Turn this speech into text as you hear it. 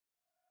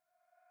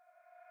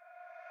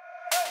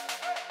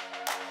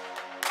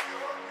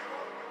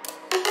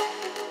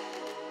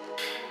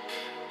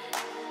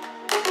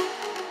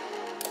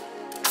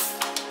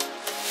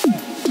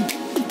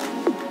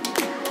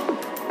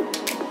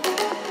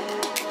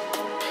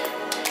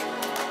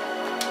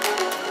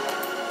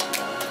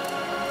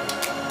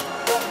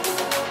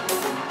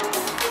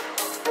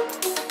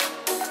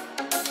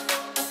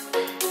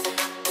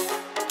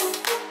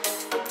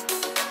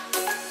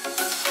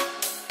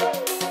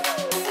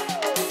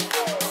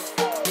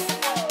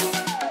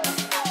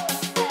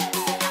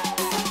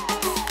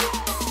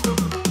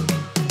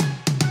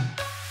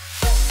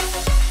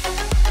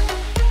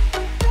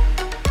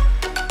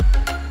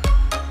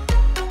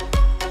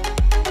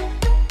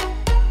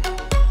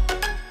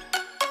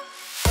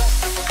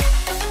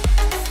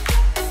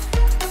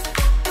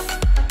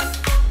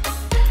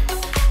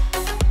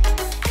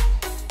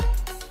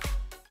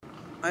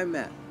I'm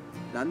Matt,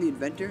 and I'm the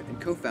inventor and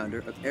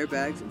co-founder of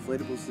AirBags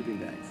Inflatable Sleeping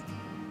Bags.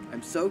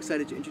 I'm so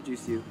excited to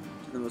introduce you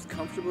to the most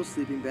comfortable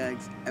sleeping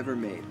bags ever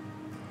made.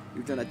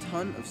 We've done a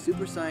ton of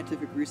super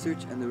scientific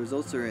research and the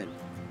results are in.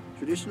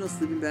 Traditional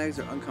sleeping bags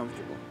are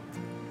uncomfortable.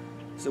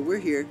 So we're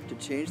here to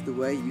change the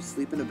way you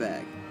sleep in a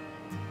bag.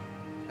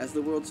 As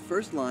the world's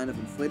first line of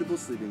inflatable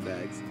sleeping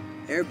bags,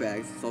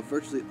 AirBags solve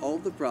virtually all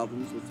of the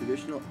problems with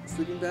traditional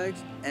sleeping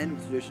bags and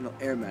with traditional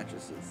air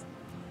mattresses.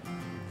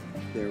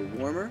 They're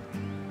warmer,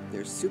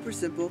 they're super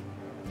simple,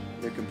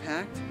 they're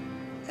compact,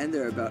 and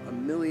they're about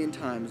 1,000,000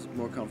 times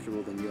more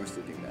comfortable than your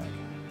sleeping bag.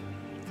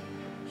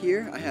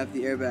 Here I have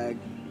the AirBag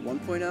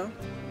 1.0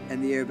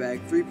 and the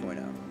AirBag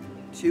 3.0,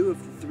 two of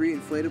the 3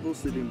 inflatable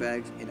sleeping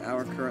bags in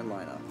our current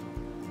lineup.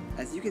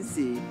 As you can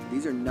see,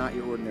 these are not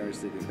your ordinary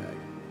sleeping bag.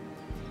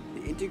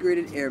 The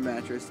integrated air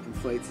mattress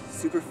inflates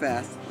super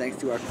fast thanks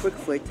to our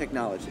QuickFlate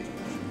technology.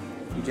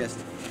 You just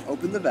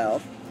open the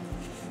valve,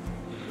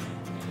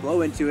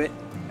 blow into it,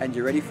 and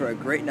you're ready for a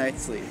great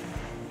night's sleep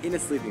in a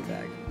sleeping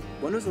bag.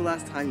 When was the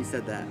last time you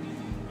said that?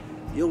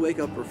 You'll wake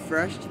up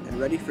refreshed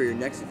and ready for your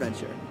next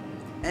adventure.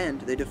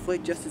 And they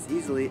deflate just as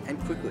easily and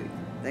quickly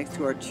thanks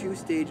to our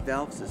 2-stage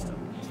valve system.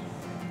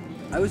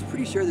 I was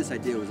pretty sure this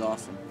idea was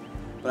awesome,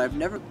 but I've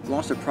never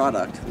launched a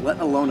product, let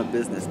alone a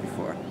business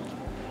before.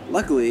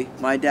 Luckily,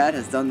 my dad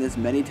has done this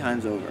many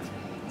times over,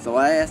 so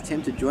I asked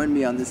him to join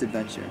me on this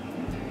adventure.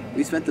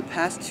 We spent the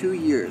past 2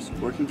 years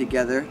working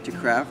together to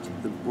craft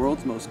the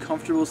world's most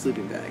comfortable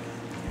sleeping bag.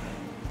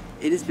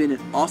 It has been an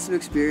awesome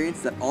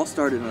experience that all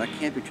started on a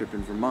camping trip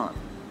in Vermont.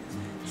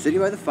 Sitting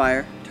by the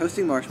fire,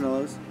 toasting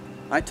marshmallows,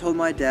 I told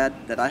my dad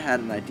that I had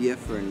an idea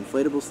for an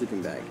inflatable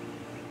sleeping bag.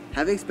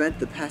 Having spent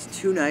the past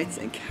 2 nights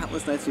and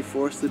countless nights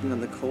before sleeping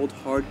on the cold,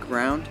 hard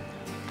ground,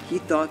 he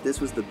thought this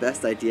was the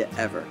best idea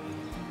ever.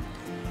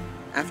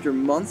 After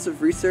months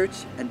of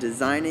research and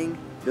designing,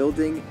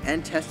 building,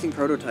 and testing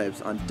prototypes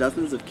on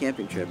dozens of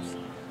camping trips,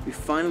 we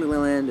finally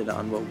landed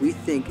on what we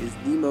think is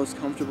the most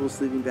comfortable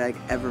sleeping bag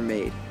ever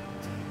made.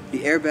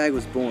 The AirBag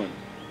was born.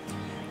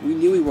 We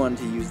knew we wanted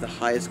to use the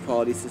highest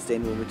quality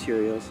sustainable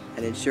materials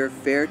and ensure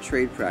fair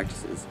trade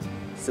practices,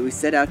 so we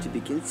set out to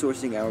begin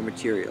sourcing our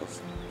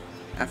materials.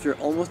 After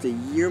almost a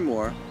year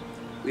more,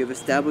 we have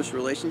established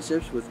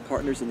relationships with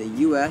partners in the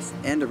US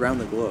and around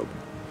the globe.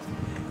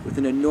 With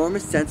an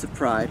enormous sense of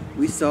pride,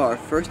 we saw our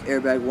first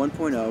AirBag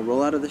 1.0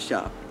 roll out of the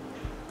shop,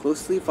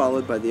 closely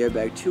followed by the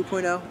AirBag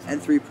 2.0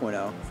 and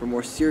 3.0 for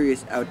more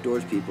serious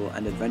outdoors people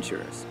and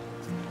adventurers.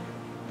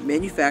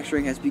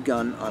 Manufacturing has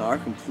begun on our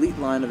complete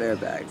line of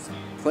airbags.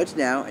 Pledge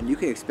now and you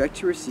can expect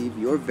to receive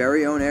your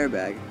very own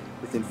airbag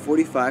within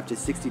 45 to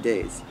 60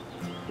 days.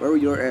 Where will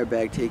your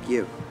airbag take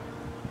you?